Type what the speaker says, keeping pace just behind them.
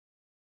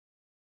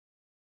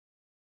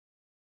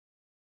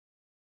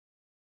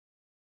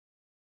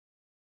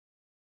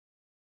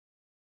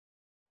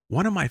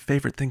One of my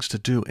favorite things to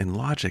do in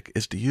Logic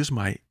is to use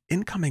my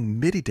incoming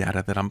MIDI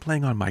data that I'm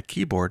playing on my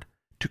keyboard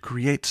to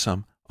create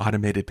some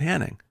automated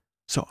panning.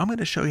 So I'm going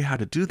to show you how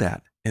to do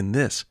that in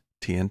this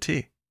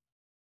TNT.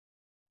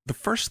 The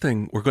first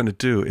thing we're going to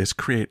do is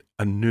create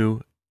a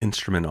new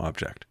instrument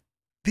object.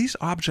 These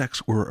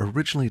objects were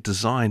originally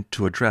designed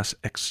to address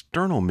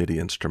external MIDI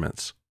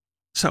instruments.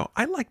 So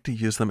I like to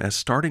use them as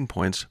starting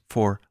points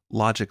for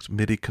Logic's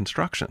MIDI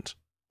constructions.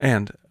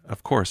 And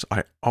of course,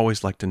 I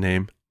always like to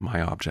name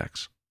my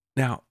objects.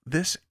 Now,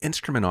 this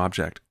instrument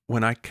object,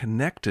 when I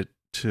connect it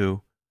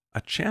to a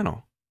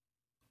channel,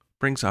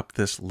 brings up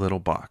this little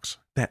box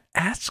that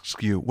asks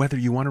you whether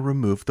you want to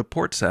remove the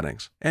port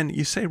settings. And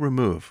you say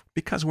remove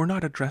because we're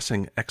not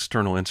addressing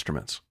external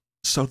instruments.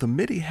 So the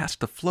MIDI has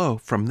to flow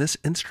from this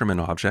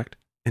instrument object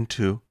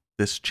into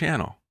this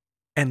channel.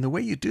 And the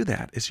way you do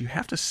that is you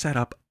have to set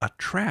up a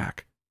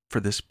track for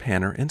this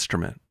panner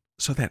instrument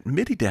so that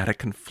MIDI data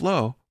can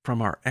flow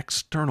from our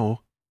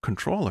external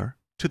controller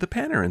to the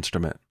panner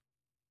instrument.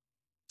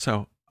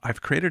 So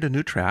I've created a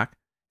new track,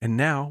 and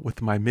now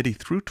with my MIDI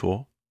through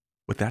tool,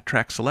 with that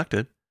track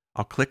selected,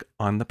 I'll click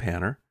on the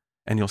panner,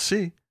 and you'll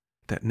see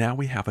that now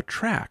we have a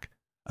track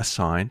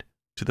assigned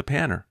to the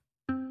panner.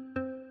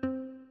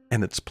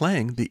 And it's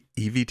playing the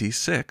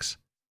EVD6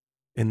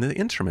 in the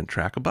instrument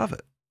track above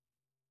it.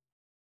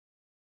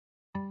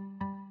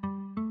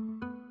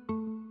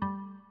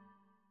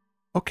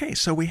 Okay,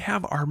 so we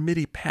have our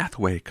MIDI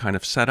pathway kind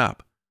of set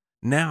up.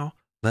 Now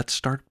let's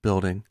start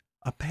building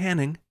a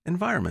panning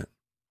environment.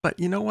 But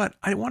you know what?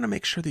 I want to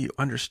make sure that you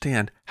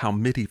understand how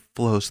MIDI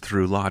flows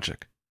through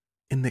Logic.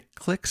 In the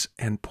clicks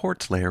and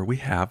ports layer, we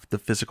have the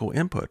physical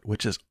input,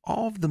 which is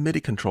all of the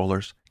MIDI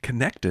controllers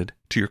connected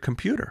to your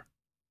computer.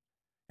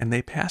 And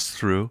they pass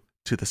through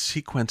to the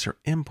sequencer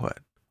input,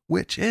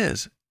 which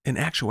is, in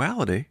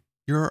actuality,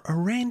 your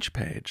arrange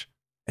page,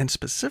 and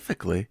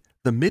specifically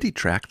the MIDI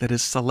track that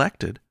is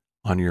selected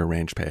on your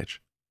arrange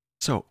page.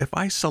 So if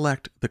I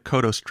select the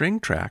Kodo string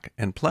track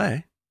and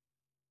play,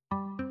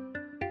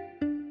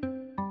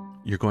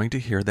 you're going to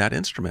hear that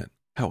instrument.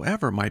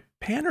 However, my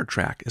panner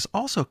track is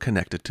also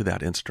connected to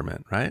that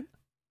instrument, right?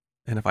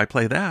 And if I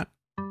play that,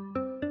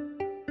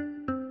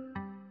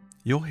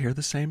 you'll hear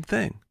the same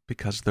thing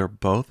because they're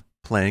both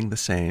playing the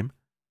same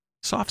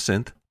soft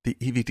synth, the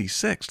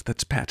EVD6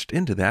 that's patched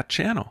into that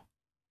channel.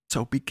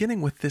 So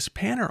beginning with this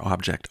panner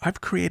object,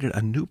 I've created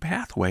a new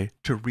pathway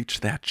to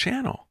reach that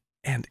channel.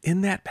 And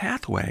in that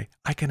pathway,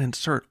 I can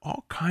insert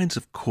all kinds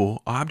of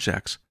cool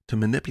objects to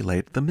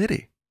manipulate the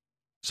MIDI.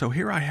 So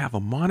here I have a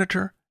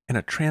monitor and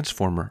a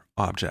transformer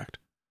object.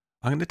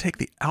 I'm going to take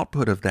the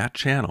output of that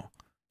channel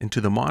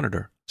into the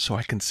monitor so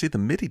I can see the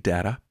MIDI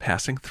data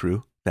passing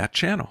through that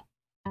channel.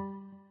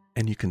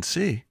 And you can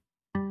see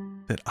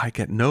that I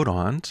get note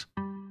ons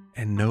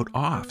and note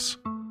offs.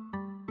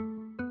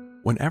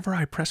 Whenever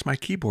I press my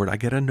keyboard, I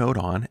get a note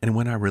on, and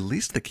when I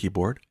release the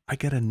keyboard, I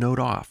get a note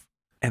off.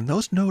 And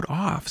those note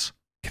offs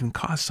can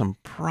cause some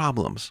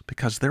problems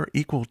because they're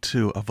equal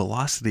to a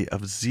velocity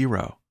of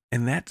 0.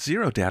 And that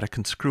 0 data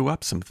can screw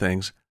up some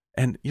things,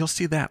 and you'll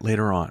see that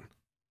later on.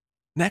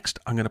 Next,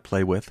 I'm going to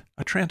play with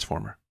a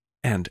transformer.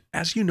 And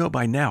as you know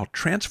by now,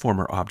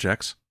 transformer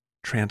objects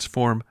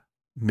transform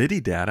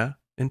MIDI data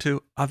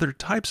into other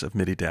types of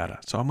MIDI data.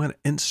 So I'm going to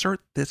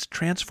insert this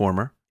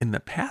transformer in the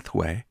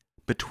pathway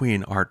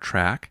between our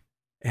track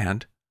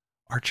and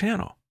our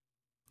channel.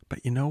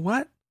 But you know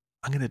what?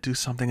 I'm going to do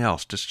something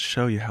else just to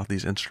show you how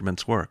these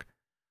instruments work.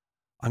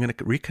 I'm going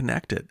to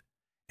reconnect it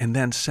and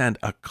then send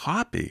a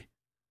copy,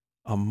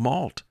 a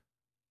mult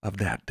of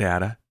that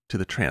data to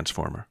the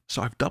transformer.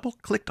 So I've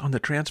double-clicked on the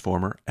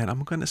transformer and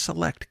I'm going to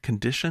select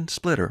Condition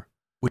Splitter,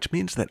 which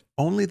means that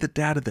only the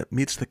data that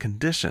meets the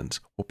conditions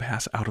will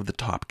pass out of the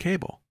top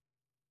cable.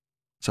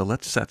 So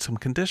let's set some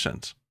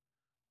conditions.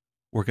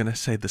 We're going to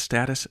say the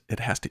status, it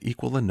has to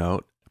equal a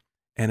note,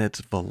 and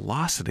its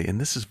velocity,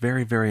 and this is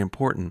very, very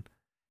important,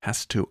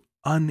 has to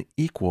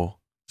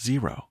unequal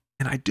 0.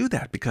 And I do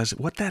that because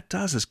what that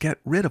does is get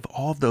rid of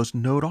all of those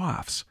note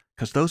offs,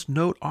 because those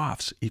note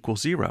offs equal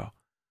 0.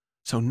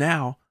 So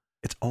now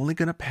it's only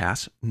going to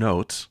pass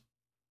notes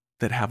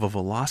that have a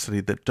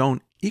velocity that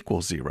don't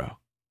equal 0.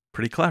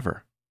 Pretty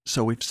clever.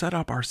 So we've set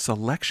up our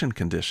selection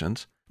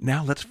conditions.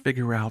 Now let's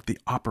figure out the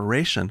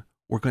operation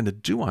we're going to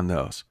do on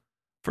those.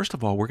 First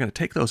of all, we're going to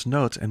take those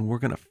notes and we're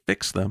going to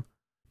fix them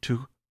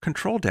to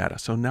control data.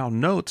 So now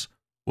notes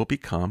will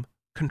become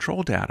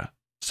control data.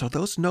 So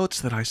those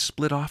notes that I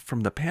split off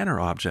from the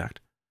panner object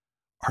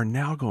are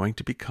now going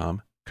to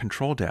become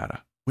control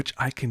data, which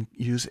I can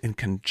use in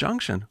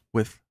conjunction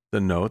with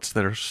the notes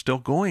that are still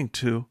going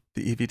to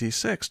the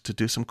EVD6 to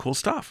do some cool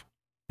stuff.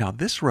 Now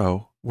this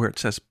row where it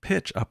says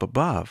pitch up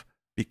above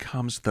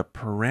becomes the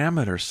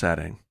parameter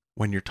setting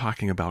when you're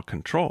talking about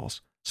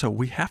controls. So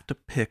we have to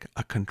pick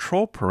a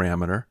control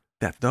parameter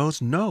that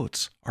those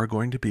notes are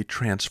going to be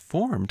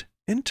transformed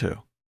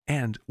into.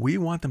 And we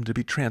want them to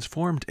be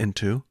transformed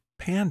into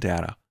pan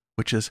data,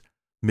 which is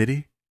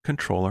MIDI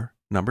controller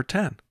number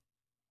 10.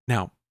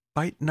 Now,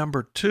 byte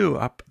number 2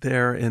 up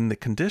there in the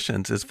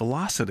conditions is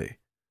velocity.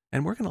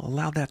 And we're going to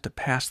allow that to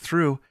pass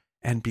through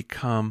and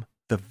become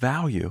the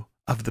value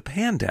of the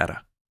pan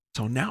data.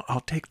 So now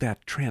I'll take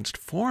that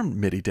transformed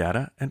MIDI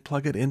data and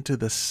plug it into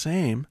the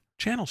same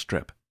channel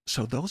strip.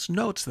 So those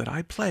notes that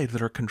I played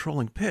that are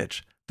controlling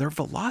pitch, their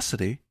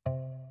velocity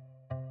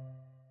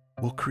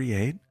will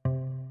create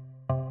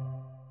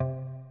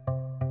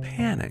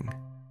panning.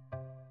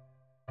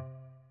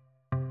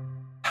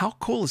 How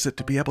cool is it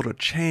to be able to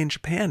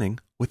change panning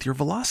with your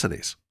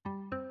velocities?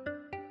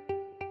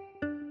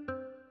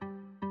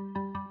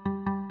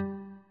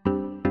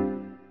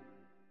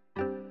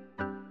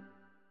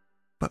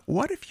 But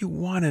what if you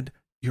wanted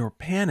your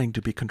panning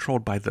to be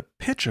controlled by the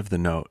pitch of the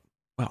note?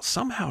 Well,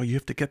 somehow you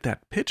have to get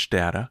that pitch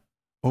data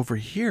over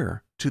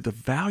here to the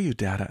value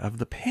data of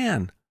the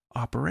pan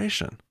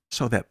operation,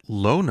 so that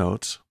low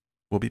notes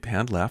will be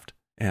panned left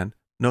and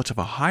notes of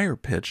a higher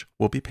pitch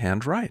will be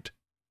panned right.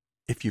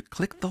 If you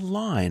click the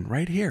line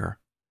right here,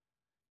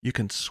 you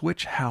can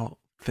switch how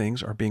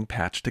things are being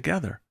patched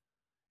together.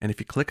 And if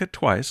you click it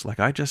twice, like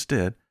I just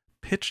did,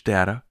 pitch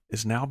data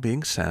is now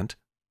being sent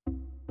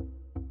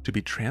to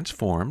be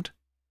transformed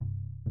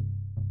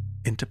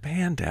into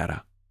pan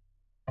data.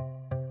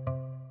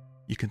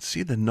 You can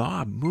see the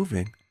knob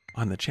moving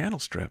on the channel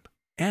strip,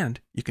 and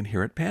you can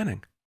hear it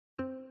panning.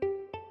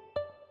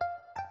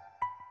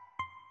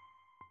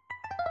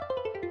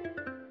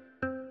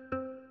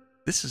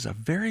 This is a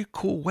very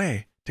cool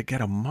way to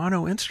get a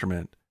mono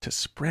instrument to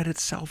spread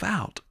itself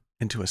out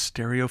into a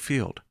stereo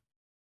field.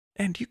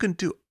 And you can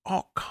do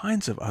all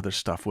kinds of other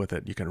stuff with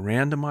it. You can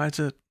randomize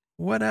it,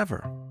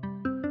 whatever.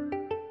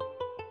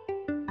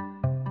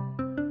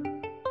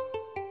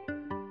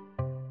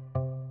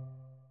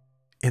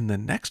 In the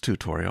next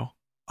tutorial,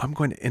 I'm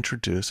going to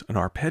introduce an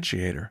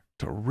arpeggiator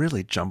to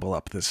really jumble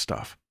up this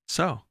stuff.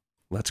 So,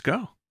 let's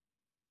go.